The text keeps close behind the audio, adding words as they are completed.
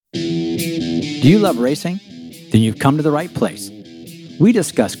Do you love racing? Then you've come to the right place. We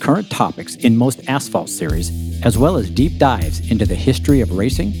discuss current topics in most asphalt series, as well as deep dives into the history of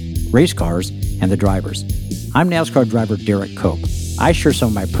racing, race cars, and the drivers. I'm NASCAR driver Derek Cope. I share some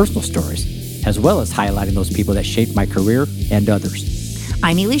of my personal stories, as well as highlighting those people that shaped my career and others.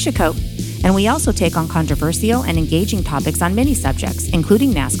 I'm Elisha Cope, and we also take on controversial and engaging topics on many subjects,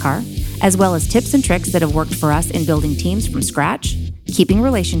 including NASCAR, as well as tips and tricks that have worked for us in building teams from scratch, keeping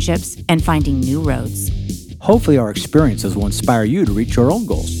relationships, and finding new roads. Hopefully our experiences will inspire you to reach your own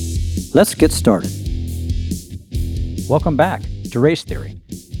goals. Let's get started. Welcome back to Race Theory.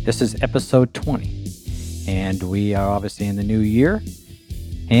 This is episode 20, and we are obviously in the new year,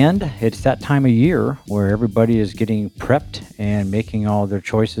 and it's that time of year where everybody is getting prepped and making all their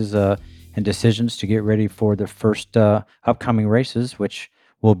choices and decisions to get ready for the first upcoming races, which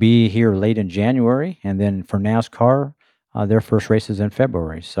will be here late in January, and then for NASCAR, their first races in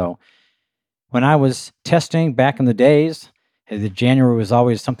February. So when I was testing back in the days, the January was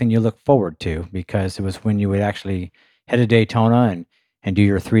always something you look forward to because it was when you would actually head to Daytona and do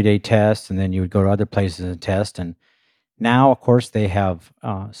your 3-day test, and then you would go to other places and test. And now, of course, they have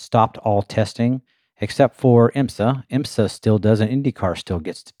stopped all testing except for IMSA. IMSA still does, and IndyCar still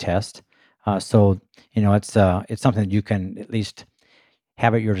gets to test. So it's something that you can at least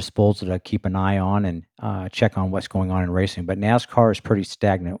have at your disposal to keep an eye on and check on what's going on in racing. But NASCAR is pretty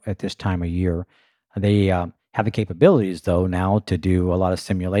stagnant at this time of year. They have the capabilities, though, now to do a lot of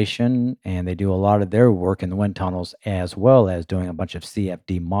simulation, and they do a lot of their work in the wind tunnels as well as doing a bunch of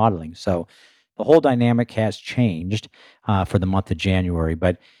CFD modeling. So the whole dynamic has changed for the month of January.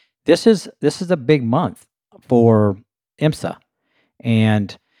 But this is a big month for IMSA.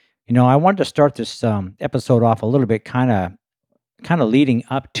 And, I wanted to start this episode off a little bit kind of leading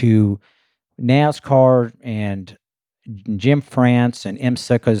up to NASCAR and Jim France and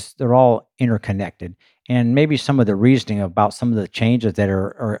IMSA, because they're all interconnected, and maybe some of the reasoning about some of the changes that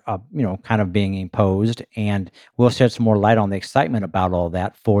are kind of being imposed, and we'll shed some more light on the excitement about all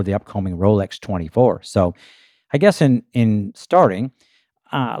that for the upcoming Rolex 24. So I guess in starting,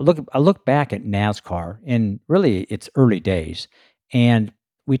 I look back at NASCAR in really its early days, and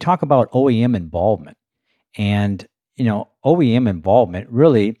we talk about OEM involvement. And OEM involvement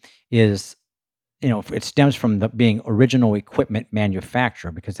really is, it stems from the being original equipment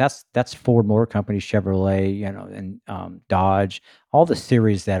manufacturer, because that's Ford Motor Company, Chevrolet, and Dodge, all the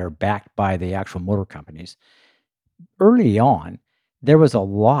series that are backed by the actual motor companies. Early on, there was a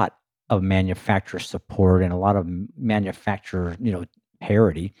lot of manufacturer support and a lot of manufacturer,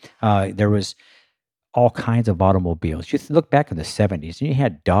 parity. There was all kinds of automobiles. You look back in the 70s, and you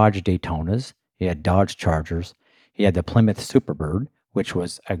had Dodge Daytonas, you had Dodge Chargers, you had the Plymouth Superbird, which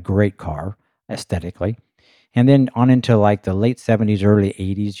was a great car aesthetically. And then on into like the late 70s, early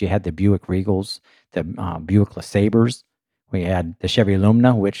 80s, you had the Buick Regals, the Buick LeSabres. We had the Chevy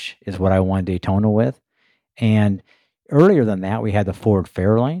Lumina, which is what I won Daytona with. And earlier than that, we had the Ford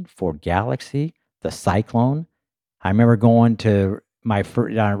Fairlane, Ford Galaxy, the Cyclone. I remember going to my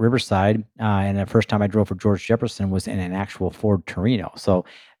first Riverside, and the first time I drove for George Jefferson was in an actual Ford Torino. So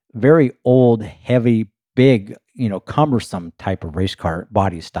very old, heavy, big, cumbersome type of race car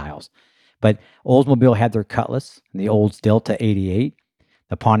body styles. But Oldsmobile had their Cutlass, the Olds Delta 88,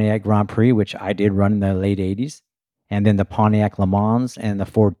 the Pontiac Grand Prix, which I did run in the late 80s, and then the Pontiac Le Mans and the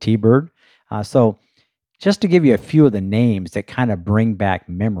Ford T-Bird. So just to give you a few of the names that kind of bring back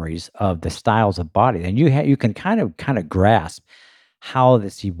memories of the styles of body, and you can kind of grasp how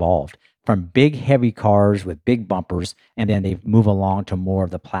this evolved from big, heavy cars with big bumpers, and then they move along to more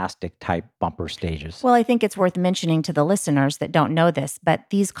of the plastic type bumper stages. Well, I think it's worth mentioning to the listeners that don't know this, but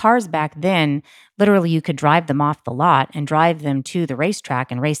these cars back then, literally you could drive them off the lot and drive them to the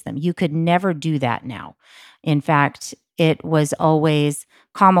racetrack and race them. You could never do that now. In fact, it was always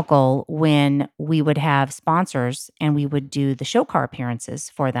comical when we would have sponsors and we would do the show car appearances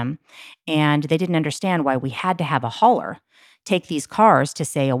for them, and they didn't understand why we had to have a hauler take these cars to,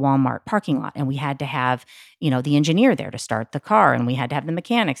 say, a Walmart parking lot. And we had to have, the engineer there to start the car. And we had to have the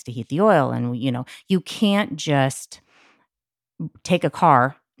mechanics to heat the oil. And, you can't just take a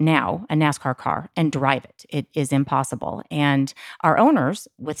car now, a NASCAR car, and drive it. It is impossible. And our owners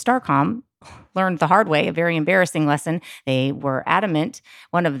with Starcom learned the hard way, a very embarrassing lesson. They were adamant,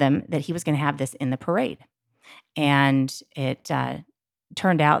 one of them, that he was going to have this in the parade. And it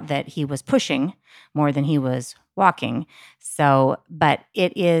turned out that he was pushing more than he was walking. So, but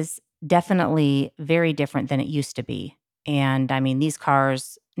it is definitely very different than it used to be. And I mean, these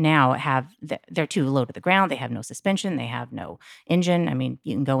cars now they're too low to the ground. They have no suspension. They have no engine. I mean,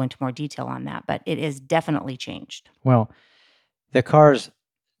 you can go into more detail on that, but it is definitely changed. Well, the cars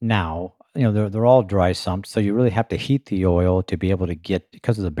now, they're all dry sumped, so you really have to heat the oil to be able to get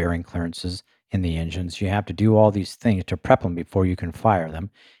because of the bearing clearances in the engines. You have to do all these things to prep them before you can fire them,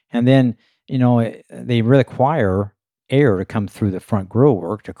 and then they require air to come through the front grill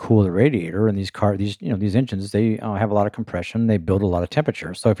work to cool the radiator. And these engines, they have a lot of compression. They build a lot of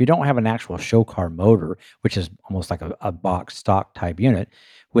temperature. So if you don't have an actual show car motor, which is almost like a box stock type unit,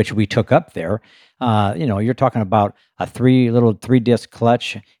 which we took up there, you're talking about a three disc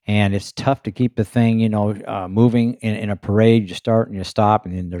clutch, and it's tough to keep the thing, moving in a parade. You start and you stop,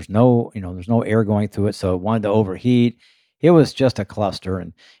 and then there's no air going through it, so it wanted to overheat. It was just a cluster,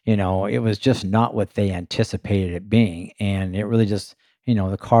 and it was just not what they anticipated it being, and it really just,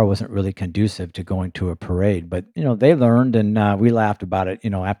 the car wasn't really conducive to going to a parade. But they learned, and we laughed about it,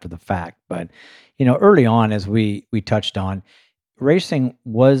 after the fact. But early on, as we touched on, racing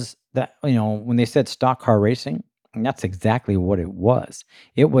was that, when they said stock car racing, and that's exactly what it was.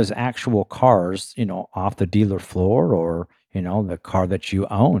 It was actual cars, off the dealer floor, or, the car that you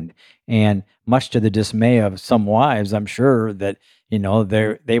owned. And much to the dismay of some wives, I'm sure that,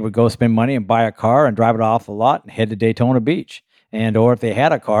 they would go spend money and buy a car and drive it off the lot and head to Daytona Beach. And or if they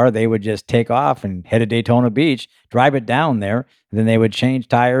had a car, they would just take off and head to Daytona Beach, drive it down there. Then they would change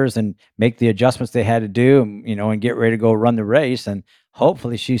tires and make the adjustments they had to do, and get ready to go run the race. And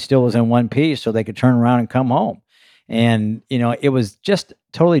hopefully she still was in one piece so they could turn around and come home. And, it was just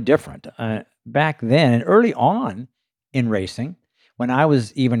totally different back then. And early on in racing, when I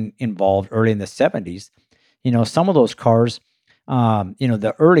was even involved early in the 70s, some of those cars,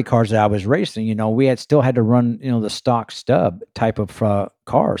 the early cars that I was racing, we had still had to run, the stock stub type of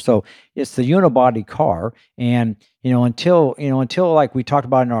car. So it's the unibody car. And, until like we talked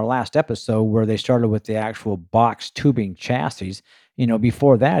about in our last episode, where they started with the actual box tubing chassis,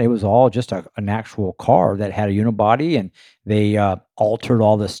 before that, it was all just an actual car that had a unibody, and they altered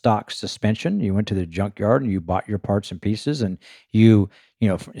all the stock suspension. You went to the junkyard and you bought your parts and pieces, and you,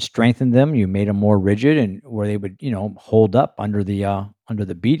 strengthened them. You made them more rigid, and where they would, hold up under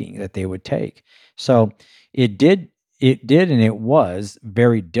the beating that they would take. So it did, and it was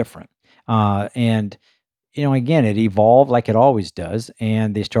very different. And again, it evolved like it always does,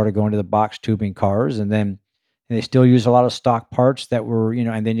 and they started going to the box tubing cars, and then they still use a lot of stock parts that were,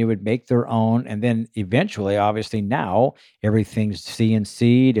 and then you would make their own, and then eventually, obviously now everything's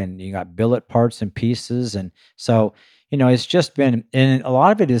CNC'd, and you got billet parts and pieces, and so it's just been, and a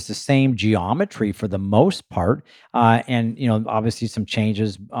lot of it is the same geometry for the most part, and obviously some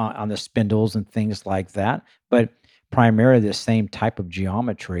changes on the spindles and things like that, but primarily the same type of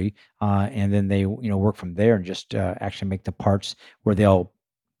geometry, and then they work from there and just actually make the parts where they'll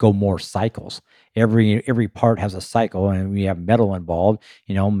go more cycles. Every part has a cycle, and we have metal involved.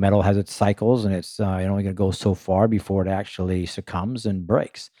 Metal has its cycles, and it's only going to go so far before it actually succumbs and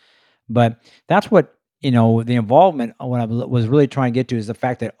breaks. But that's what, the involvement, what I was really trying to get to, is the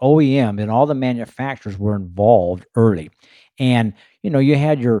fact that OEM and all the manufacturers were involved early. And, you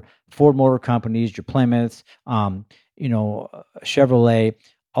had your Ford Motor Companies, your Plymouths, Chevrolet.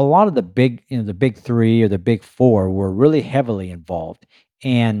 A lot of the big three or the big four were really heavily involved.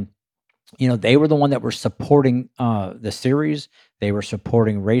 And they were the one that were supporting the series. They were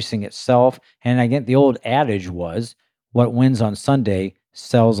supporting racing itself. And again, the old adage was, "What wins on Sunday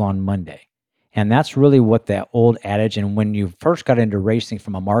sells on Monday." And that's really what that old adage. And when you first got into racing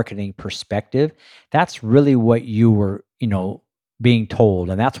from a marketing perspective, that's really what you were, being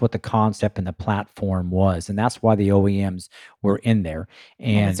told. And that's what the concept and the platform was. And that's why the OEMs were in there.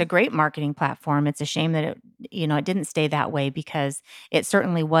 And it's a And great marketing platform. It's a shame that it didn't stay that way, because it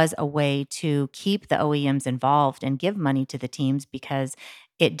certainly was a way to keep the OEMs involved and give money to the teams, because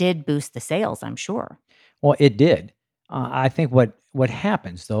it did boost the sales, I'm sure. well, it did. I think what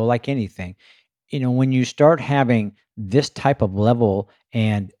happens though, like anything, when you start having this type of level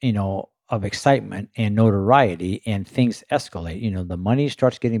and, of excitement and notoriety, and things escalate, the money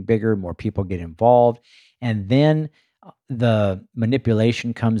starts getting bigger, more people get involved, and then the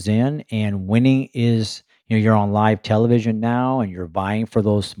manipulation comes in, and winning is, you're on live television now, and you're vying for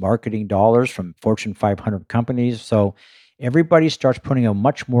those marketing dollars from Fortune 500 companies. So everybody starts putting a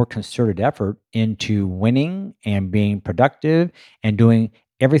much more concerted effort into winning and being productive and doing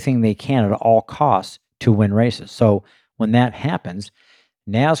everything they can at all costs to win races. So when that happens,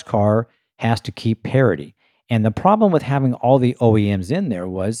 NASCAR has to keep parity. And the problem with having all the OEMs in there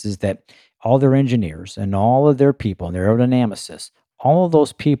is that all their engineers and all of their people and their aerodynamicists, all of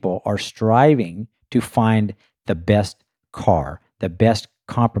those people are striving to find the best car, the best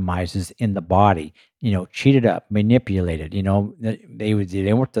compromises in the body, cheated up, manipulated. They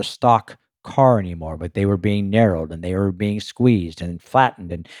weren't the stock car anymore, but they were being narrowed and they were being squeezed and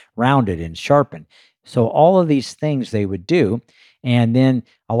flattened and rounded and sharpened. So all of these things they would do, and then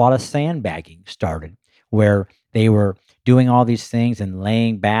a lot of sandbagging started, where they were doing all these things and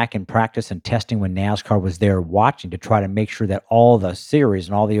laying back and practice and testing when NASCAR was there watching to try to make sure that all the series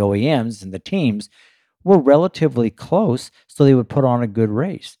and all the OEMs and the teams were relatively close so they would put on a good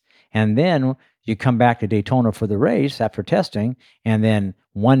race. And then you come back to Daytona for the race after testing, and then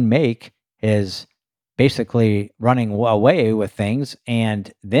one make is basically running away with things.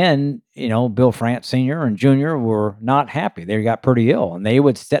 And then, Bill France Sr. and Jr. were not happy. They got pretty ill, and they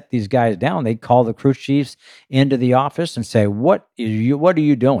would set these guys down. They'd call the crew chiefs into the office and say, what are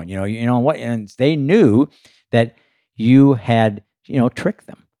you doing? What? And they knew that you had, tricked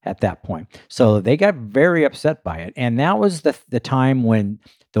them at that point. So they got very upset by it. And that was the time when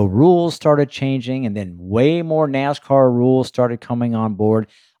the rules started changing, and then way more NASCAR rules started coming on board.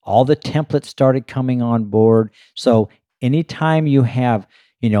 All the templates started coming on board. So anytime you have,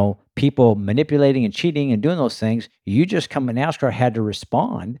 people manipulating and cheating and doing those things, NASCAR had to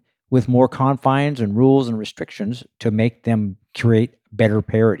respond with more confines and rules and restrictions to make them create better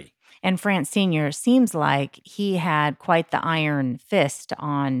parity. And France Sr. seems like he had quite the iron fist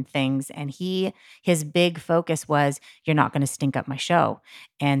on things. And his big focus was, you're not going to stink up my show.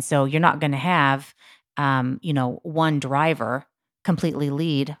 And so you're not going to have, one driver completely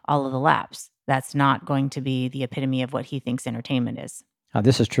lead all of the laps. That's not going to be the epitome of what he thinks entertainment is.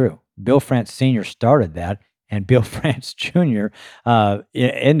 This is true. Bill France Sr. started that, and Bill France Jr.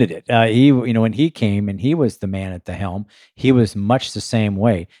 Ended it. When he came and he was the man at the helm, he was much the same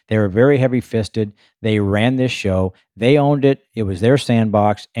way. They were very heavy-fisted. They ran this show. They owned it. It was their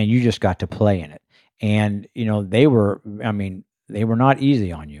sandbox, and you just got to play in it. And they were not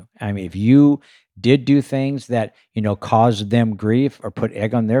easy on you. I mean, if you did do things that caused them grief or put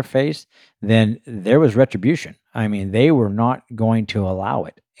egg on their face, then there was retribution. I mean, they were not going to allow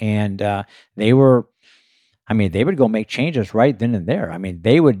it, and they would go make changes right then and there. I mean,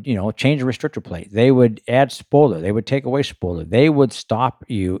 they would, change a restrictor plate. They would add spoiler. They would take away spoiler. They would stop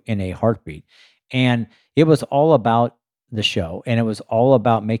you in a heartbeat. And it was all about the show, and it was all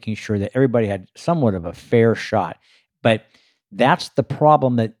about making sure that everybody had somewhat of a fair shot. But that's the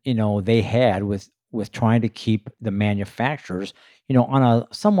problem that, they had with trying to keep the manufacturers, on a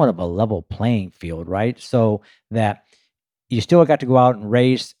somewhat of a level playing field, right? So that you still got to go out and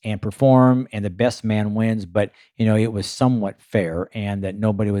race and perform, and the best man wins, but it was somewhat fair, and that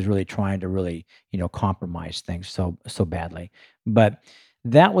nobody was really trying to really compromise things so badly. But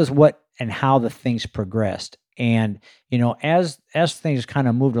that was what and how the things progressed. And as things kind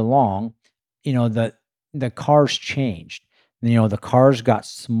of moved along, the cars changed. The cars got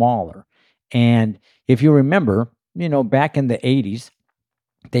smaller, and if you remember, back in the 80s,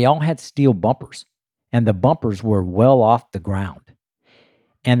 they all had steel bumpers, and the bumpers were well off the ground.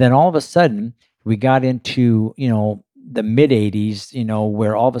 And then all of a sudden, we got into, the mid 80s,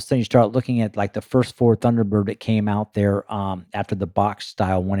 where all of a sudden you start looking at like the first Ford Thunderbird that came out there after the box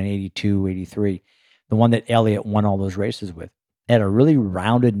style one in 82, 83, the one that Elliott won all those races with. It had a really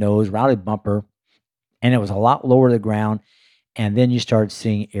rounded nose, rounded bumper, and it was a lot lower to the ground. And then you started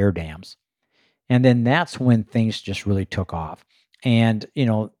seeing air dams. And then that's when things just really took off. And,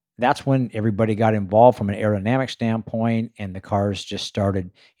 that's when everybody got involved from an aerodynamic standpoint, and the cars just started,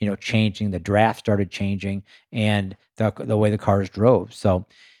 changing. The draft started changing, and the way the cars drove. So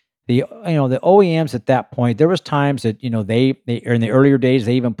the OEMs at that point, there was times that they in the earlier days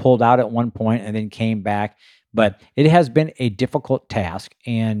they even pulled out at one point and then came back. But it has been a difficult task,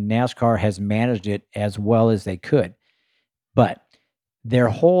 and NASCAR has managed it as well as they could. But their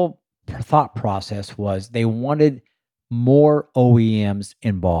whole thought process was they wanted more OEMs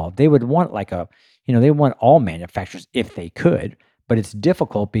involved. They would want they want all manufacturers if they could, but it's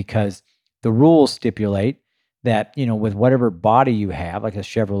difficult because the rules stipulate that, with whatever body you have, like a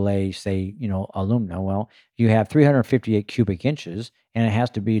Chevrolet, say, aluminum, well, you have 358 cubic inches, and it has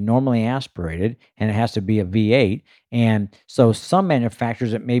to be normally aspirated, and it has to be a V8. And so some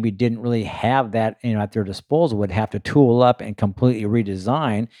manufacturers that maybe didn't really have that, at their disposal would have to tool up and completely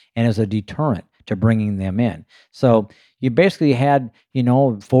redesign, and as a deterrent to bringing them in. So you basically had,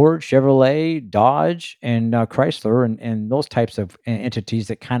 Ford, Chevrolet, Dodge, and Chrysler, and those types of entities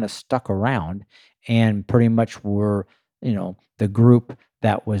that kind of stuck around and pretty much were, the group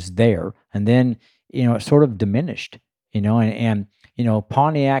that was there. And then, it sort of diminished, and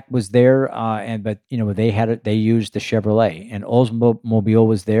Pontiac was there, but they used the Chevrolet, and Oldsmobile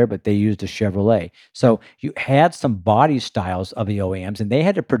was there, but they used a Chevrolet. So you had some body styles of the OEMs, and they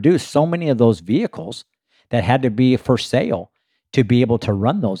had to produce so many of those vehicles that had to be for sale to be able to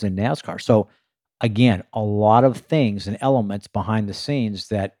run those in NASCAR. So again, a lot of things and elements behind the scenes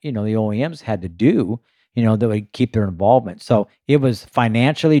that, the OEMs had to do, that would keep their involvement. So it was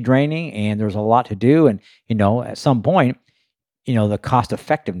financially draining and there's a lot to do. And, at some point, the cost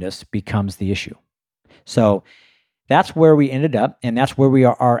effectiveness becomes the issue. So that's where we ended up and that's where we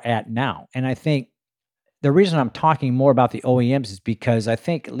are at now. And I think the reason I'm talking more about the OEMs is because I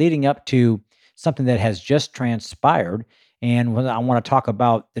think leading up to something that has just transpired, and I want to talk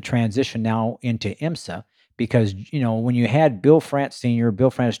about the transition now into IMSA, because when you had Bill France Sr.,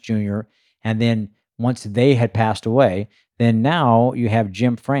 Bill France Jr., and then once they had passed away, then now you have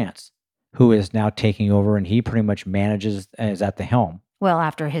Jim France, who is now taking over, and he pretty much manages is at the helm. Well,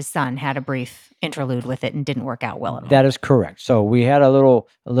 after his son had a brief interlude with it and didn't work out well at all. That is correct. So we had a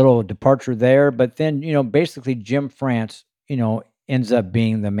little departure there, but then, basically Jim France, ends up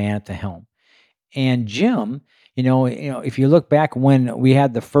being the man at the helm. And Jim, if you look back when we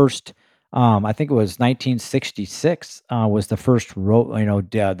had the first, I think it was 1966, was the first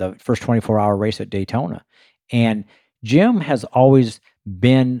the first 24-hour race at Daytona. And Jim has always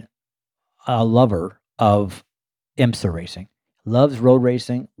been a lover of IMSA racing, loves road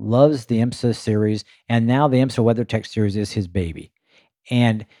racing, loves the IMSA series, and now the IMSA WeatherTech series is his baby.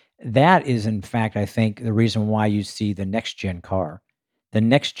 And that is, in fact, I think the reason why you see the next gen car. The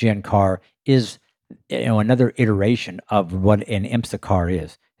next gen car is, another iteration of what an IMSA car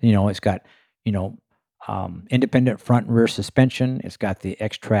is. It's got, independent front and rear suspension. It's got the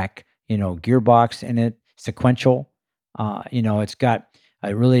X-Track, gearbox in it, sequential. It's got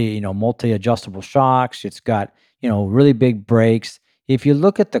a really, multi-adjustable shocks. It's got, really big brakes. If you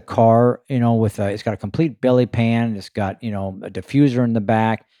look at the car, it's got a complete belly pan. It's got, a diffuser in the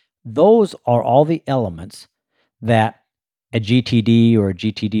back. Those are all the elements that a GTD or a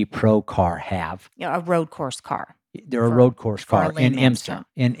GTD Pro car have. A road course car. They're a road course car in IMSA.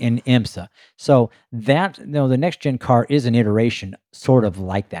 In IMSA. So that, the next gen car is an iteration sort of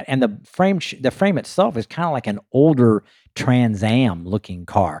like that. And the frame itself is kind of like an older Trans Am looking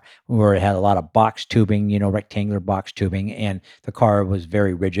car where it had a lot of box tubing, rectangular box tubing, and the car was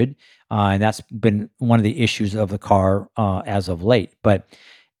very rigid. And that's been one of the issues of the car as of late. But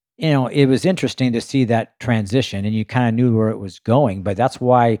it was interesting to see that transition, and you kind of knew where it was going. But that's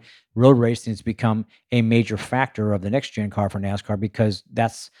why road racing has become a major factor of the next gen car for NASCAR, because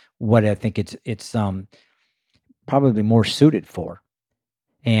that's what I think it's probably more suited for.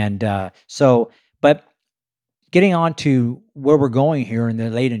 And but getting on to where we're going here in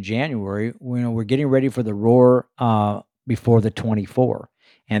the late in January, we're getting ready for the Roar before the 24,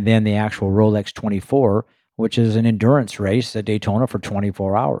 and then the actual Rolex 24, which is an endurance race at Daytona for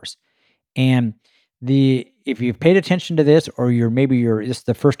 24 hours. And if you've paid attention to this, or this is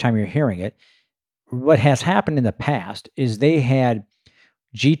the first time you're hearing it, what has happened in the past is they had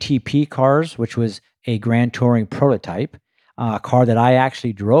GTP cars, which was a Grand Touring prototype, a car that I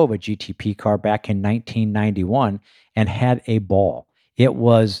actually drove, a GTP car back in 1991, and had a ball. It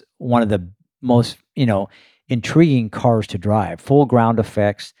was one of the most, intriguing cars to drive. Full ground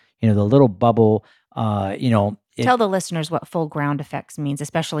effects, the little bubble, Tell the listeners what full ground effects means,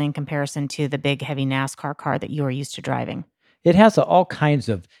 especially in comparison to the big, heavy NASCAR car that you are used to driving. It has all kinds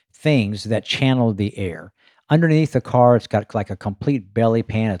of things that channel the air. Underneath the car, it's got like a complete belly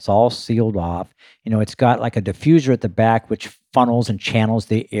pan. It's all sealed off. It's got like a diffuser at the back, which funnels and channels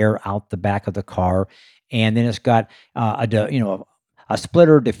the air out the back of the car. And then it's got a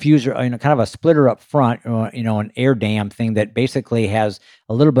splitter diffuser, kind of a splitter up front, an air dam thing that basically has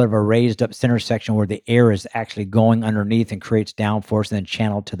a little bit of a raised up center section where the air is actually going underneath and creates downforce and then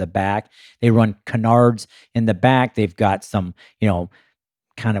channeled to the back. They run canards in the back. They've got some,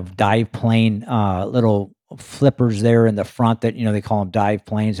 kind of dive plane, little flippers there in the front that, they call them dive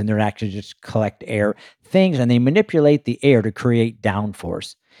planes, and they're actually just collect air things, and they manipulate the air to create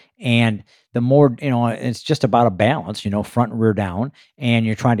downforce. And the more, it's just about a balance, front and rear down, and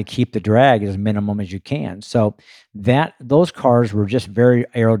you're trying to keep the drag as minimum as you can. So those cars were just very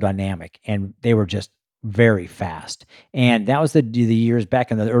aerodynamic, and they were just very fast. And that was the years back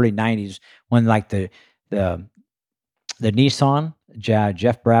in the early 90s when like the Nissan,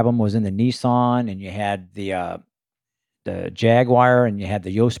 Jeff Brabham was in the Nissan, and you had the Jaguar, and you had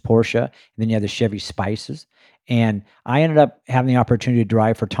the Yost Porsche, and then you had the Chevy Spices. And I ended up having the opportunity to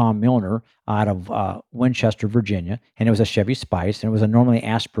drive for Tom Milner out of Winchester, Virginia, and it was a Chevy Spice, and it was a normally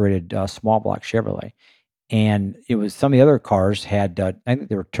aspirated small block Chevrolet. And it was some of the other cars had, I think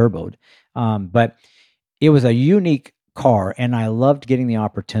they were turboed, but it was a unique car, and I loved getting the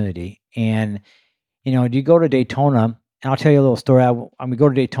opportunity. And you go to Daytona, and I'll tell you a little story. We go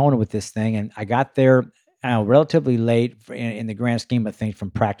to Daytona with this thing, and I got there relatively late in the grand scheme of things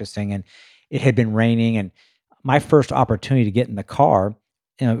from practicing, and it had been raining. And my first opportunity to get in the car,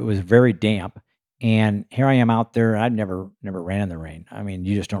 it was very damp. And here I am out there. I'd never ran in the rain. I mean,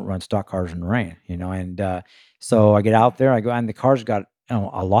 you just don't run stock cars in the rain, And so I get out there, I go, and the car's got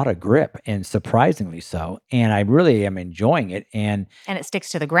a lot of grip, and surprisingly so. And I really am enjoying it. And And it sticks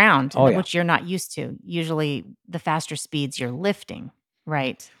to the ground, oh yeah, which you're not used to. Usually, the faster speeds you're lifting,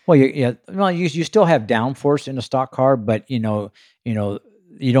 right? well, yeah, well, you still have downforce in a stock car, but you know,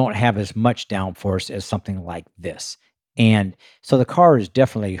 you don't have as much downforce as something like this. And so the car is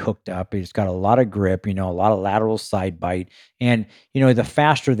definitely hooked up. It's got a lot of grip, a lot of lateral side bite, and the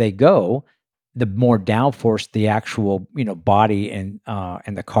faster they go, the more downforce the actual body and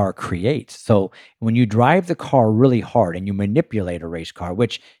the car creates. So when you drive the car really hard and you manipulate a race car,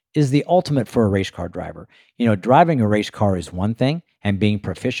 which is the ultimate for a race car driver, driving a race car is one thing and being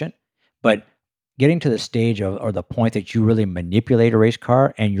proficient, but getting to the stage of or the point that you really manipulate a race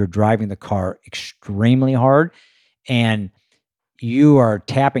car and you're driving the car extremely hard and you are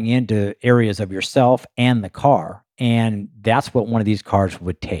tapping into areas of yourself and the car. And that's what one of these cars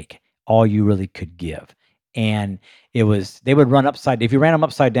would take, all you really could give. And they would run upside. If you ran them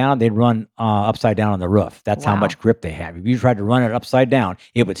upside down, they'd run upside down on the roof. That's how Wow. much grip they have. If you tried to run it upside down,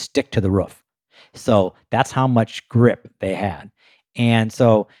 it would stick to the roof. So that's how much grip they had. And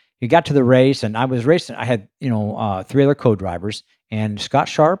so you got to the race, and I was racing. I had, three other co-drivers, and Scott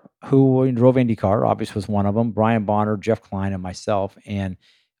Sharp, who drove IndyCar, obviously was one of them. Brian Bonner, Jeff Klein, and myself, and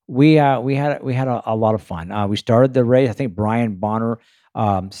we had a lot of fun. We started the race. I think Brian Bonner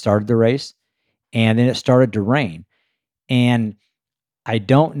started the race, and then it started to rain. And I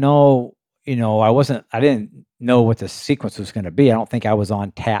don't know, I didn't know what the sequence was gonna be. I don't think I was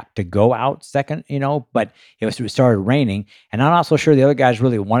on tap to go out second, but it started raining, and I'm not so sure the other guys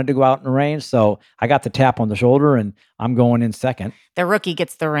really wanted to go out in the rain, so I got the tap on the shoulder, and I'm going in second. The rookie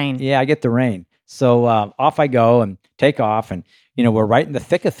gets the rain. Yeah, I get the rain. So, off I go and take off, and, we're right in the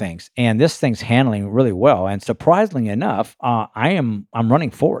thick of things, and this thing's handling really well, and surprisingly enough, I'm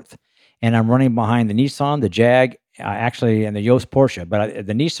running 4th, and I'm running behind the Nissan, the Jag, actually, and the Yost Porsche, but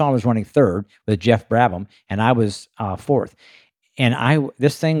the Nissan was running 3rd with Jeff Brabham, and I was, 4th. And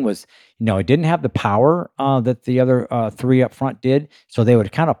this thing was, it didn't have the power that the other three up front did. So they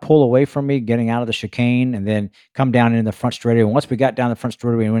would kind of pull away from me, getting out of the chicane, and then come down into the front straightaway. And once we got down the front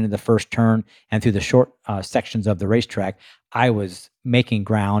straightaway and went into the first turn and through the short sections of the racetrack, I was making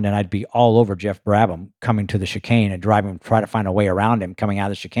ground, and I'd be all over Jeff Brabham coming to the chicane and driving, try to find a way around him coming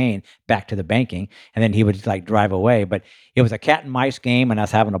out of the chicane back to the banking, and then he would like drive away. But it was a cat and mice game, and I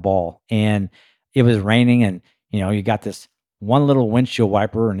was having a ball. And it was raining, and you got this one little windshield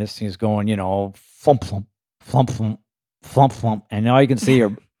wiper, and this thing is going, flump, flump, flump, flump, flump, flump. And all you can see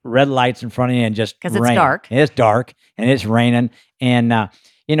are red lights in front of you and just 'Cause it's rain. dark. It's dark and it's raining. And,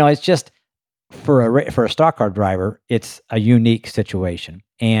 it's just for a stock car driver, it's a unique situation,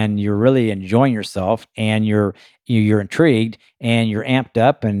 and you're really enjoying yourself, and you're intrigued, and you're amped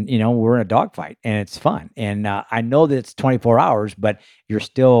up, and, we're in a dogfight, and it's fun. And, I know that it's 24 hours, but you're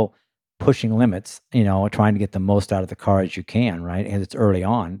still pushing limits, trying to get the most out of the car as you can, right? And it's early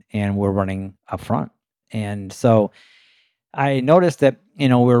on, and we're running up front. And so I noticed that,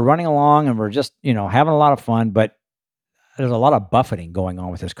 we're running along and we're just, having a lot of fun, but there's a lot of buffeting going on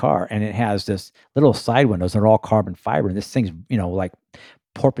with this car. And it has this little side windows that are all carbon fiber. And this thing's, like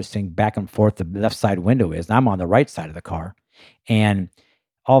porpoising back and forth. The left side window is, and I'm on the right side of the car. And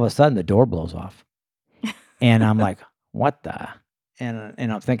all of a sudden the door blows off. And I'm like, what the?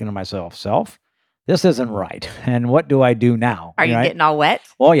 And I'm thinking to myself, this isn't right. And what do I do now? Are you Right? getting all wet?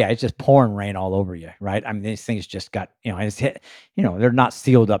 Oh yeah, it's just pouring rain all over you, right? I mean, these things just got, it's hit, they're not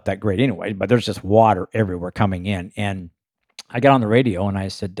sealed up that great anyway, but there's just water everywhere coming in. And I got on the radio and I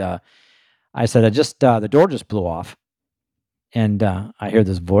said, I just, the door just blew off. And I hear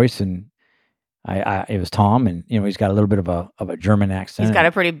this voice, and it was Tom, and he's got a little bit of a German accent. He's got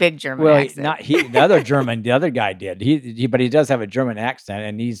a pretty big German Well, accent. not he. The other German, the other guy did. But he does have a German accent,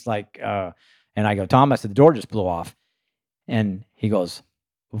 and he's like, and I go, Tom, I said, the door just blew off, and he goes,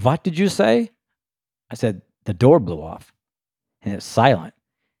 what did you say? I said, the door blew off, and it's silent,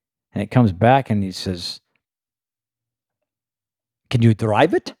 and it comes back, and he says, can you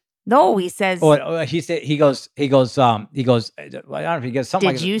drive it? No, he says, He said, he goes, I don't know if he goes something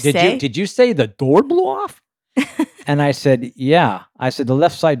Did like, you say? did you say the door blew off? And I said, yeah. I said, the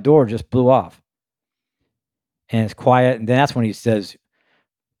left side door just blew off. And it's quiet. And then that's when he says,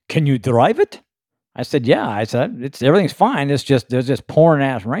 can you drive it? I said, yeah. I said, everything's fine. It's just, there's just pouring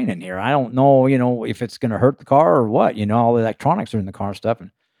ass rain in here. I don't know, if it's going to hurt the car or what, all the electronics are in the car and stuff. And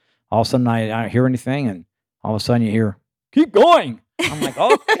all of a sudden I don't hear anything. And All of a sudden you hear, keep going. I'm like,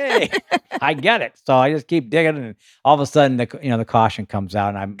 okay, I get it. So I just keep digging, and all of a sudden the caution comes out,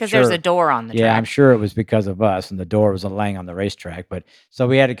 and I'm Because there's a sure, door on the yeah, I'm track. sure it was because of us, and the door was laying on the racetrack. But so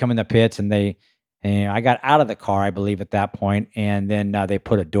we had to come in the pits, and I got out of the car, I believe, at that point, and then they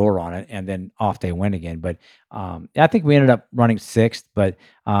put a door on it, and then off they went again. But I think we ended up running sixth, but.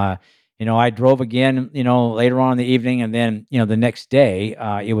 I drove again, later on in the evening, and then, the next day,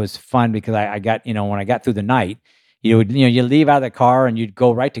 it was fun because I got, when I got through the night, you leave out of the car and you'd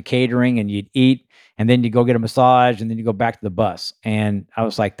go right to catering and you'd eat, and then you go get a massage, and then you go back to the bus. And I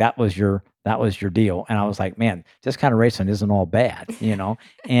was like, that was your deal. And I was like, man, this kind of racing isn't all bad.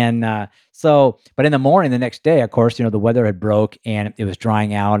 And but in the morning, the next day, of course, the weather had broke and it was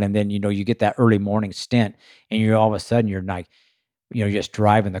drying out, and then you get that early morning stint, and you're all of a sudden you're like, just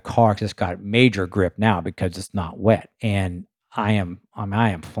driving the car 'cause it's got major grip now because it's not wet. And I am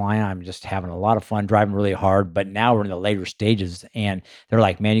flying. I'm just having a lot of fun driving really hard. But now we're in the later stages, and they're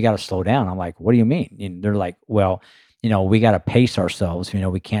like, "Man, you got to slow down." I'm like, "What do you mean?" And they're like, "Well, we got to pace ourselves.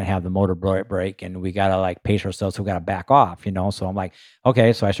 We can't have the motor brake, and we got to like pace ourselves. So we got to back off. So I'm like,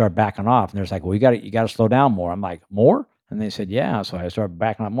 okay. So I start backing off, and there's like, "Well, you got to slow down more." I'm like, "More?" And they said, "Yeah." So I started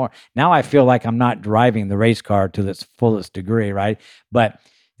backing up more. Now I feel like I'm not driving the race car to its fullest degree, right? But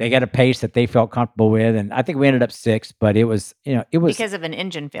they got a pace that they felt comfortable with, and I think we ended up sixth. But it was Because of an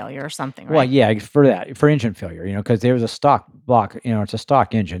engine failure or something, well, right? yeah, for engine failure, because there was a stock block, it's a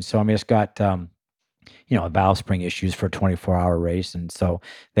stock engine, so I mean, it's got valve spring issues for a 24-hour race, and so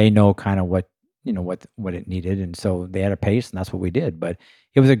they know kind of what it needed, and so they had a pace, and that's what we did. But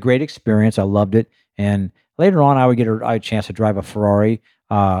it was a great experience. I loved it, and later on, I would get a chance to drive a Ferrari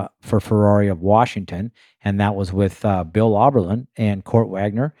for Ferrari of Washington, and that was with Bill Auberlen and Court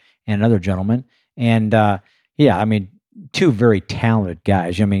Wagner and another gentleman, and yeah, I mean, two very talented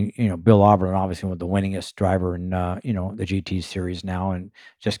guys. I mean, Bill Auberlen, obviously, was the winningest driver in the GT series now, and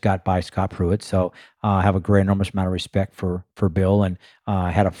just got by Scott Pruitt. So I have a great enormous amount of respect for Bill, and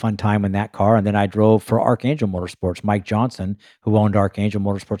had a fun time in that car. And then I drove for Archangel Motorsports. Mike Johnson, who owned Archangel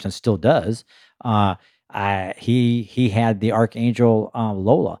Motorsports and still does, he had the Archangel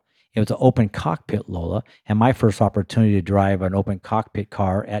Lola. It was an open cockpit Lola, and my first opportunity to drive an open cockpit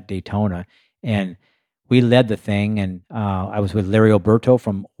car at Daytona, and we led the thing. And I was with Larry Alberto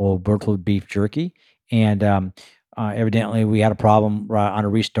from Alberto Beef Jerky, and evidently we had a problem on a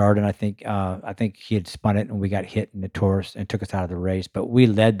restart, and I think he had spun it, and we got hit, and it tore us and took us out of the race. But we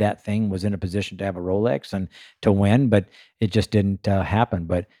led that thing, was in a position to have a Rolex and to win, but it just didn't happen.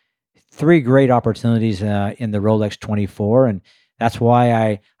 But three great opportunities in the Rolex 24, and that's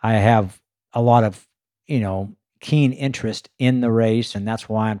why I have a lot of keen interest in the race, and that's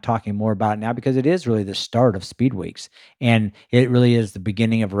why I'm talking more about it now, because it is really the start of Speed Weeks, and it really is the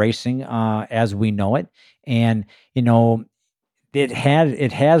beginning of racing as we know it. And you know it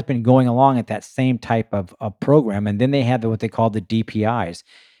has been going along at that same type of program, and then they have what they call the DPIs.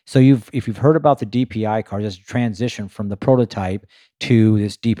 So if you've heard about the DPI car, there's a transition from the prototype to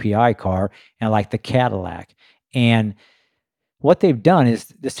this DPI car, and like the Cadillac. And what they've done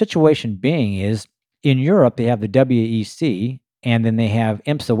is, the situation being is, in Europe they have the WEC, and then they have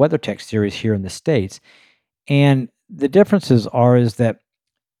IMSA WeatherTech series here in the States. And the differences are is that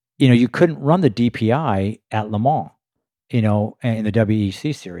you couldn't run the DPI at Le Mans, in the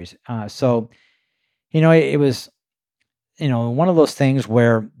WEC series. So it was one of those things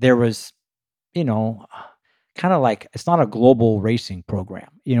where there was you know kind of like, it's not a global racing program.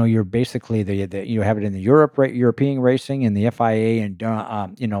 You're basically you have it in the European racing and the FIA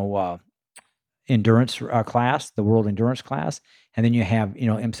and endurance class, the world endurance class, and then you have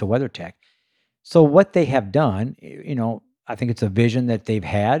IMSA WeatherTech. So what they have done, I think it's a vision that they've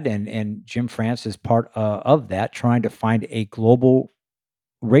had, and Jim France is part of that, trying to find a global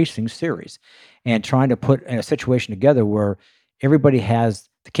racing series, and trying to put a situation together where everybody has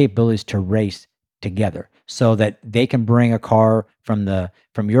the capabilities to race together, so that they can bring a car from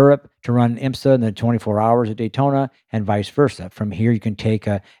Europe to run IMSA in the 24 hours at Daytona, and vice versa. From here, you can take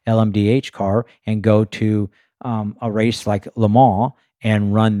a LMDH car and go to a race like Le Mans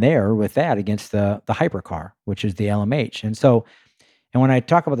and run there with that against the hypercar, which is the LMH. And when I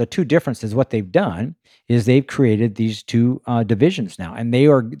talk about the two differences, what they've done is they've created these two divisions now, and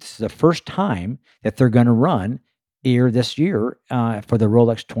this is the first time that they're going to run here this year for the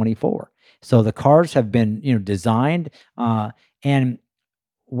Rolex 24. So the cars have been designed, and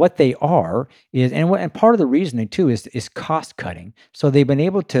what they are is, and part of the reasoning too is cost cutting. So they've been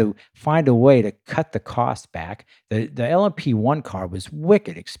able to find a way to cut the cost back. The LMP1 car was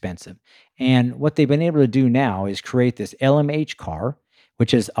wicked expensive, and what they've been able to do now is create this LMH car,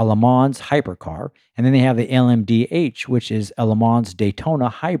 which is a Le Mans hypercar, and then they have the LMDH, which is a Le Mans Daytona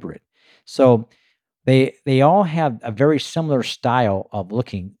hybrid. So they all have a very similar style of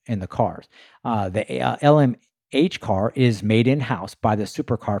looking in the cars. The LMH car is made in house by the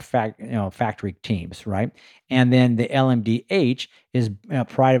supercar factory teams, right? And then the LMDH is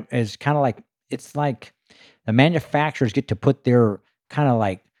is kind of like, it's like the manufacturers get to put their kind of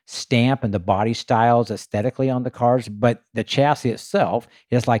like stamp and the body styles aesthetically on the cars, but the chassis itself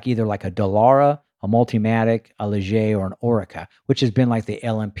is like either like a Dallara, a Multimatic, a Ligier, or an Orica, which has been like the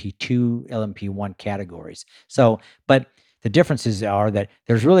LMP2, LMP1 categories. So, but the differences are that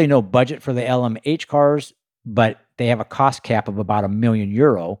there's really no budget for the LMH cars, but they have a cost cap of about €1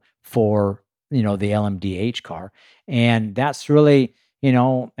 million for the LMDH car, and that's really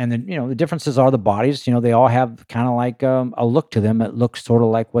and then the differences are the bodies. They all have kind of like a look to them that looks sort of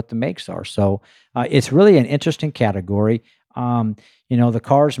like what the makes are. So it's really an interesting category. Um, the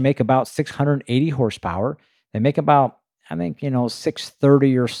cars make about 680 horsepower. They make about, I think,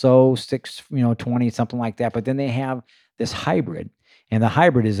 630 or so, 620, something like that. But then they have this hybrid, and the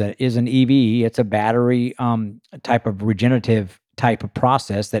hybrid is an EV. It's a battery type of regenerative type of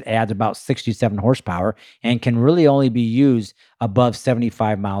process that adds about 67 horsepower and can really only be used above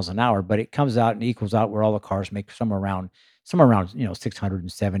 75 miles an hour. But it comes out and equals out where all the cars make somewhere around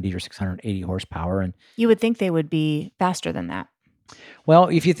 670 or 680 horsepower. And You would think they would be faster than that. well,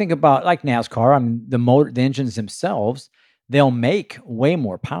 if you think about like NASCAR, I mean, the engines themselves, they'll make way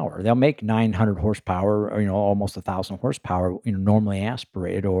more power. They'll make 900 horsepower, or almost 1,000 horsepower, normally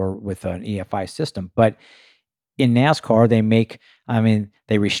aspirated or with an EFI system. But in NASCAR, I mean,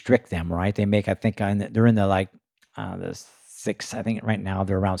 they restrict them, right? They make, I think, they're in the like the six. I think right now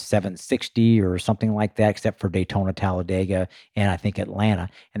they're around 760 or something like that, except for Daytona, Talladega, and I think Atlanta.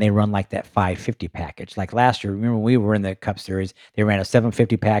 And they run like that 550 package. Like last year, remember when we were in the Cup Series, they ran a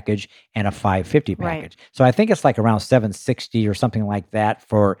 750 package and a 550 Right. package. So I think it's like around 760 or something like that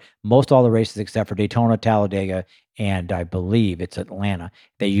for most all the races except for Daytona, Talladega, and I believe it's Atlanta.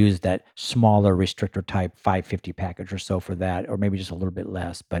 They use that smaller restrictor type 550 package or so for that, or maybe just a little bit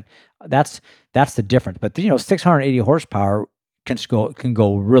less. But that's the difference. But 680 horsepower can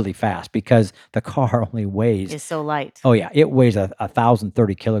go really fast because the car only weighs. Is so light. Oh yeah, it weighs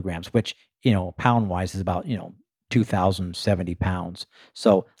 1,030 kilograms, which pound wise is about 2,070 pounds.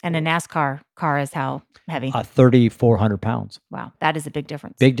 So And a NASCAR car is how heavy? 3,400 pounds. Wow, that is a big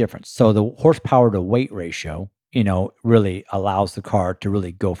difference. Big difference. So the horsepower to weight ratio, really allows the car to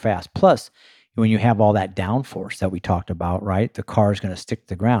really go fast. Plus, when you have all that downforce that we talked about, right? The car is going to stick to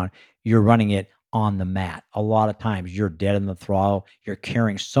the ground. You're running it on the mat. A lot of times you're dead in the throttle. You're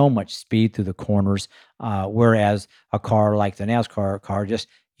carrying so much speed through the corners. Whereas a car like the NASCAR car just,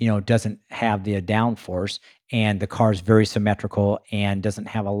 doesn't have the downforce, and the car is very symmetrical and doesn't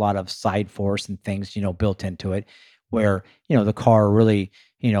have a lot of side force and things, built into it, where, the car really,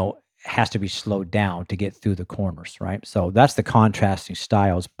 has to be slowed down to get through the corners, right? So that's the contrasting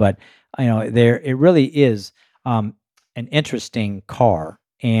styles. But it really is an interesting car.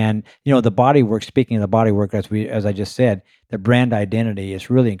 And the bodywork. Speaking of the bodywork, as I just said, the brand identity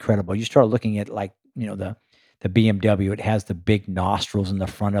is really incredible. You start looking at like the BMW. It has the big nostrils in the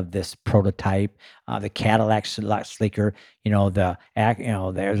front of this prototype. The Cadillac's a lot sleeker. There's an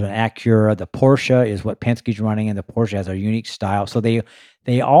Acura. The Porsche is what Penske's running, and the Porsche has a unique style. So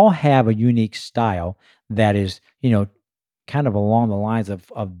they all have a unique style that is kind of along the lines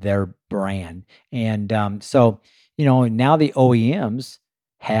of their brand. And so now the OEMs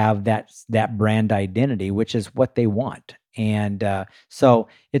have that brand identity, which is what they want. And so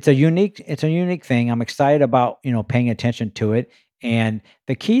it's a unique thing. I'm excited about paying attention to it. And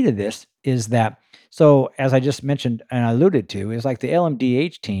the key to this is that, so as I just mentioned and alluded to, is like the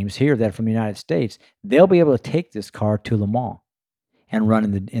LMDH teams here that are from the United States, they'll be able to take this car to Le Mans and run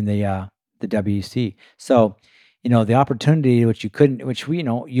in the WEC. So the opportunity which you couldn't, which we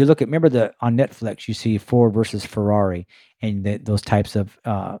you look at, remember on Netflix you see Ford versus Ferrari and those types of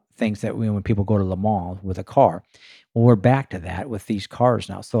things that when people go to Le Mans with a car. Well, we're back to that with these cars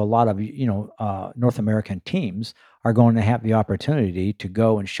now. So a lot of North American teams are going to have the opportunity to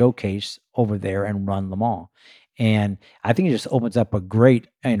go and showcase over there and run Le Mans. And I think it just opens up a great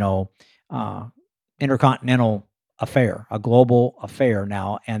uh, intercontinental affair, a global affair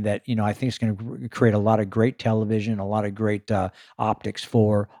now, and that I think it's going to create a lot of great television, a lot of great optics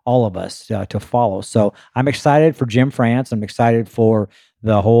for all of us to follow. So I'm excited for Jim France. I'm excited for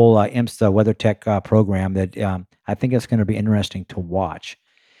the whole IMSA WeatherTech program. That I think it's going to be interesting to watch.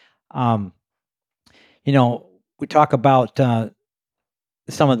 Um, we talk about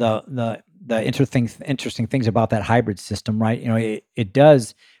some of the the interesting things about that hybrid system, right? It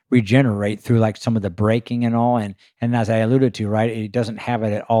does regenerate through like some of the braking and all, and as I alluded to, right, it doesn't have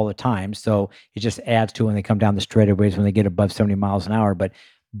it at all the time, so it just adds to when they come down the straightaways when they get above 70 miles an hour. But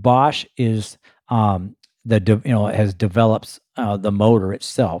Bosch is has develops the motor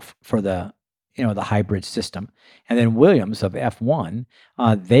itself for the hybrid system, and then Williams of F1,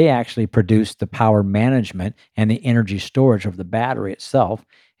 they actually produce the power management and the energy storage of the battery itself.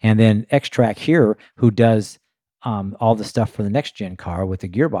 And then X-Track here, who does all the stuff for the next gen car with the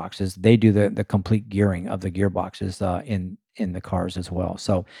gearboxes, they do the complete gearing of the gearboxes in the cars as well.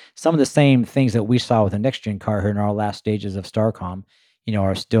 So some of the same things that we saw with the next gen car here in our last stages of Starcom,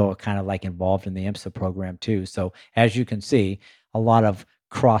 are still kind of like involved in the IMSA program too. So as you can see, a lot of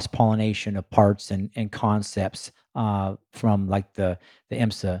cross pollination of parts and concepts from like the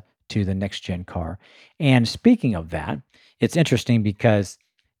IMSA to the next gen car. And speaking of that, it's interesting because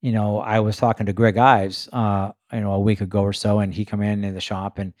I was talking to Greg Ives, a week ago or so, and he come in the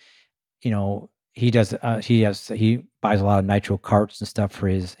shop, and he buys a lot of nitro carts and stuff for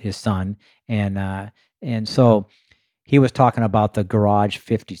his son, and so he was talking about the Garage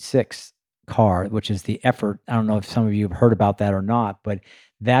 56 car, which is the effort. I don't know if some of you have heard about that or not, but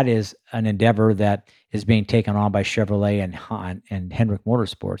that is an endeavor that is being taken on by Chevrolet and Hendrick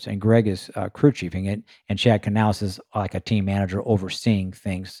Motorsports. And Greg is crew chiefing it, and Chad Canals is like a team manager overseeing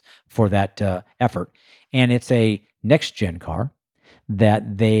things for that effort. And it's a next gen car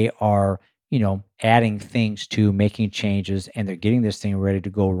that they are, adding things to, making changes, and they're getting this thing ready to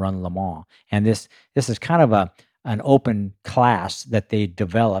go run Le Mans. And this is kind of an open class that they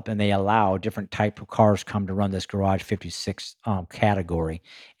develop, and they allow different type of cars come to run this Garage 56 category.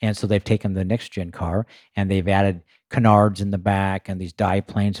 And so they've taken the next gen car and they've added canards in the back and these dive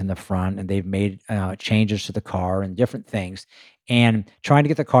planes in the front, and they've made changes to the car and different things, and trying to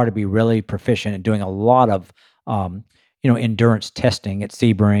get the car to be really proficient and doing a lot of endurance testing at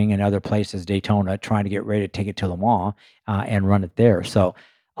Sebring and other places, Daytona, trying to get ready to take it to Le Mans and run it there. So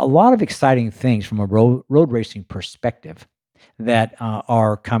a lot of exciting things from a road racing perspective that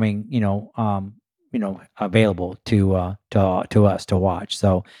are coming, available to us to watch.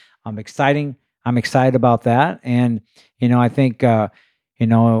 So I'm excited about that, and I think road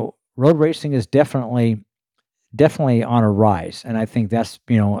racing is definitely on a rise, and I think that's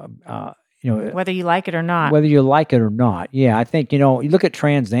Whether you like it or not. whether you like it or not. Yeah, I think you look at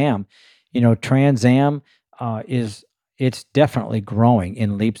Trans Am. Trans Am it's definitely growing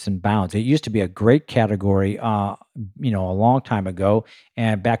in leaps and bounds. It used to be a great category, a long time ago,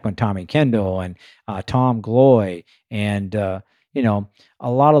 and back when Tommy Kendall and Tom Gloy and a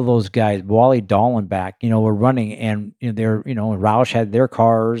lot of those guys, Wally Dallenbach, were running, and they're Roush had their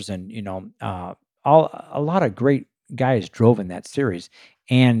cars, and a lot of great guys drove in that series,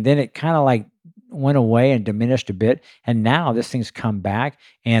 and then it kind of like went away and diminished a bit, and now this thing's come back,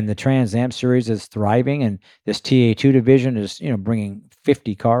 and the Trans Am series is thriving, and this TA2 division is bringing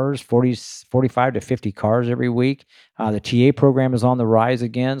 50 cars, 45 to 50 cars every week. The TA program is on the rise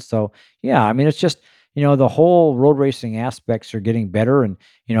again. So yeah, I mean, it's just the whole road racing aspects are getting better, and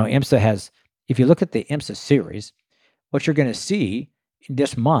IMSA has, if you look at the IMSA series, what you're going to see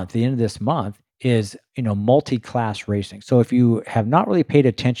this month, the end of this month, is multi-class racing. So if you have not really paid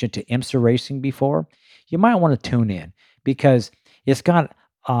attention to IMSA racing before, you might want to tune in, because it's got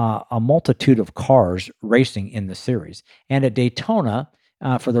a multitude of cars racing in the series. And at Daytona,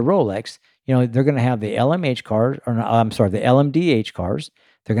 for the Rolex, they're going to have the LMH cars, or no, I'm sorry, the LMDH cars.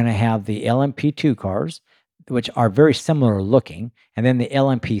 They're going to have the LMP2 cars, which are very similar looking, and then the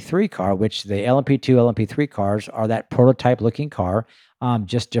LMP3 car, which the LMP2, LMP3 cars are that prototype looking car,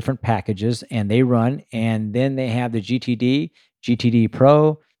 just different packages, and they run. And then they have the GTD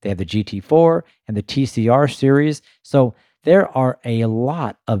Pro, they have the GT4, and the TCR series. So there are a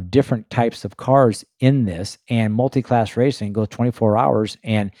lot of different types of cars in this, and multi-class racing goes 24 hours,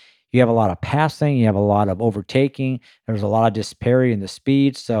 and you have a lot of passing, you have a lot of overtaking, there's a lot of disparity in the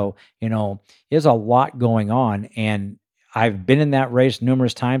speed. So, there's a lot going on, and I've been in that race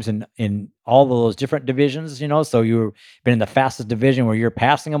numerous times in all of those different divisions, so you've been in the fastest division where you're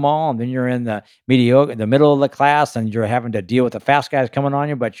passing them all, and then you're in the mediocre, the middle of the class, and you're having to deal with the fast guys coming on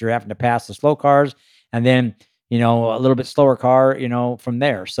you, but you're having to pass the slow cars, and then, a little bit slower car, from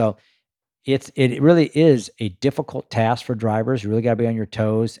there. So it really is a difficult task for drivers. You really got to be on your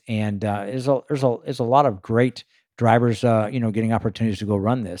toes, and there's a lot of great drivers, getting opportunities to go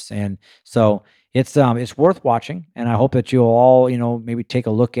run this, and so it's worth watching. And I hope that you'll all maybe take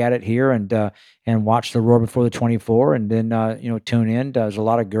a look at it here and watch the Roar Before the 24, and then tune in. There's a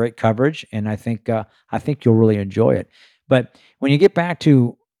lot of great coverage, and I think you'll really enjoy it. But when you get back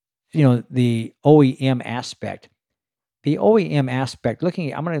to the OEM aspect. The OEM aspect,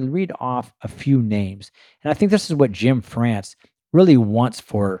 I'm going to read off a few names. And I think this is what Jim France really wants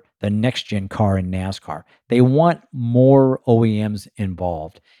for the next gen car in NASCAR. They want more OEMs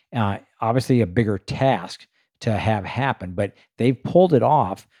involved. Obviously, a bigger task to have happen, but they've pulled it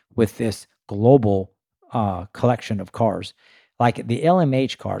off with this global collection of cars. Like the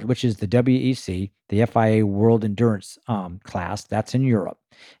LMH cars, which is the WEC, the FIA World Endurance class, that's in Europe.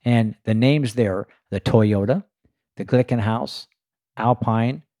 And the names there, the Toyota, the Glickenhaus,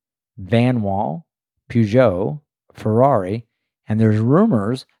 Alpine, Van Wall, Peugeot, Ferrari, and there's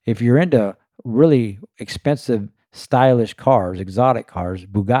rumors, if you're into really expensive, stylish cars, exotic cars,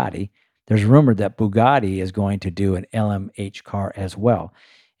 Bugatti, there's rumored that Bugatti is going to do an LMH car as well.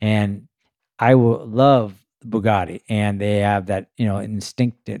 And I will love Bugatti, and they have that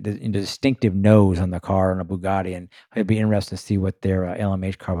distinctive nose on the car on a Bugatti, and it'd be interesting to see what their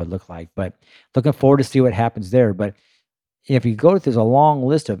LMH car would look like. But looking forward to see what happens there. But if you go, there's a long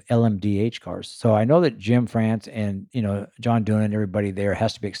list of LMDH cars. So I know that Jim France and John Doonan and everybody there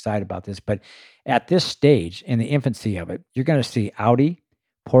has to be excited about this. But at this stage, in the infancy of it, you're going to see Audi,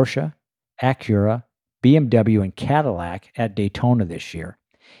 Porsche, Acura, BMW, and Cadillac at Daytona this year.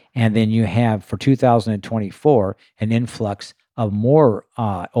 And then you have, for 2024, an influx of more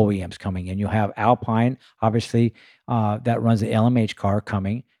OEMs coming in. You'll have Alpine, obviously, that runs the LMH car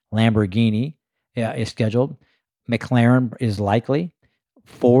coming. Lamborghini is scheduled. McLaren is likely.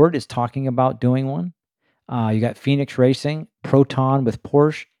 Ford is talking about doing one. You got Phoenix Racing, Proton with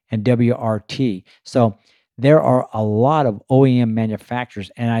Porsche, and WRT. So there are a lot of OEM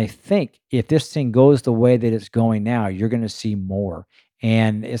manufacturers. And I think if this thing goes the way that it's going now, you're going to see more.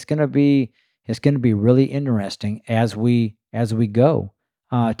 And it's going to be really interesting as we go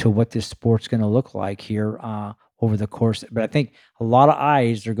to what this sport's going to look like here over the course. But I think a lot of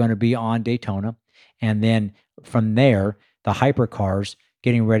eyes are going to be on Daytona, and then from there, the hypercars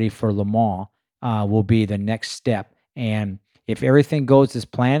getting ready for Le Mans will be the next step. And if everything goes as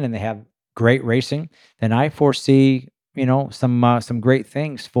planned and they have great racing, then I foresee some great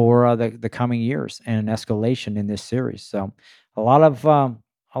things for the coming years and an escalation in this series. So a lot of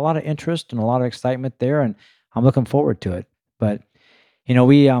interest and a lot of excitement there, and I'm looking forward to it. But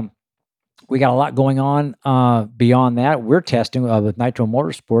we got a lot going on beyond that. We're testing with Nitro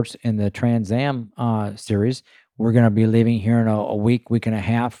Motorsports in the Trans Am series. We're going to be leaving here in a week and a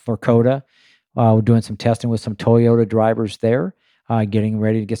half for COTA. We're doing some testing with some Toyota drivers there, getting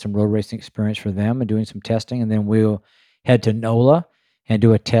ready to get some road racing experience for them and doing some testing. And then we'll head to NOLA and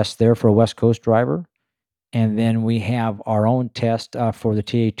do a test there for a West Coast driver. And then we have our own test for the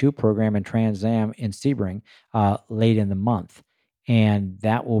TA2 program in Trans Am in Sebring late in the month. And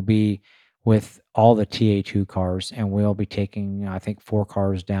that will be with all the TA2 cars. And we'll be taking, I think, 4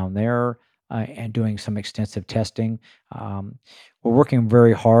 cars down there and doing some extensive testing. We're working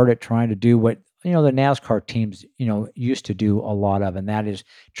very hard at trying to do what, the NASCAR teams, used to do a lot of, and that is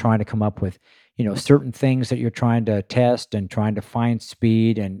trying to come up with certain things that you're trying to test and trying to find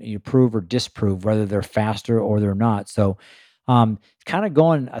speed and you prove or disprove whether they're faster or they're not. So kind of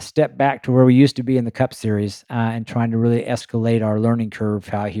going a step back to where we used to be in the Cup Series and trying to really escalate our learning curve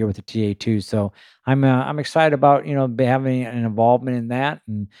here with the TA2. So I'm excited about having an involvement in that,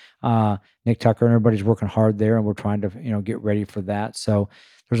 and Nick Tucker and everybody's working hard there, and we're trying to get ready for that. So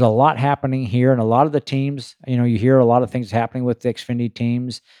there's a lot happening here, and a lot of the teams, you hear a lot of things happening with the Xfinity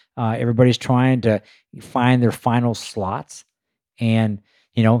teams. Everybody's trying to find their final slots and,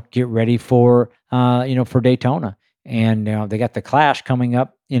 get ready for Daytona. And, they got the Clash coming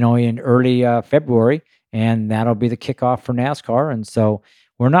up, in early February, and that'll be the kickoff for NASCAR. And so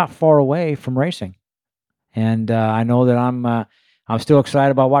we're not far away from racing. And I know that I'm still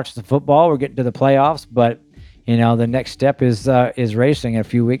excited about watching the football. We're getting to the playoffs, but, the next step is racing a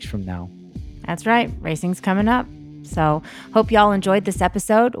few weeks from now. That's right. Racing's coming up. So hope y'all enjoyed this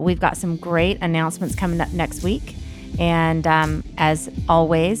episode. We've got some great announcements coming up next week. And as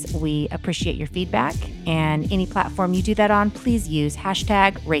always, we appreciate your feedback. And any platform you do that on, please use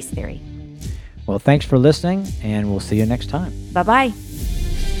 #RaceTheory. Well, thanks for listening, and we'll see you next time. Bye-bye.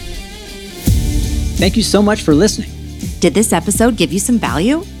 Thank you so much for listening. Did this episode give you some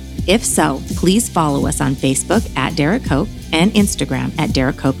value? If so, please follow us on Facebook @Derek Cope and Instagram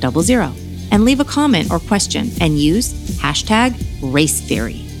 @DerekCope00. And leave a comment or question and use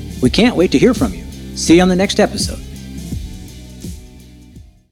 #RaceTheory. We can't wait to hear from you. See you on the next episode.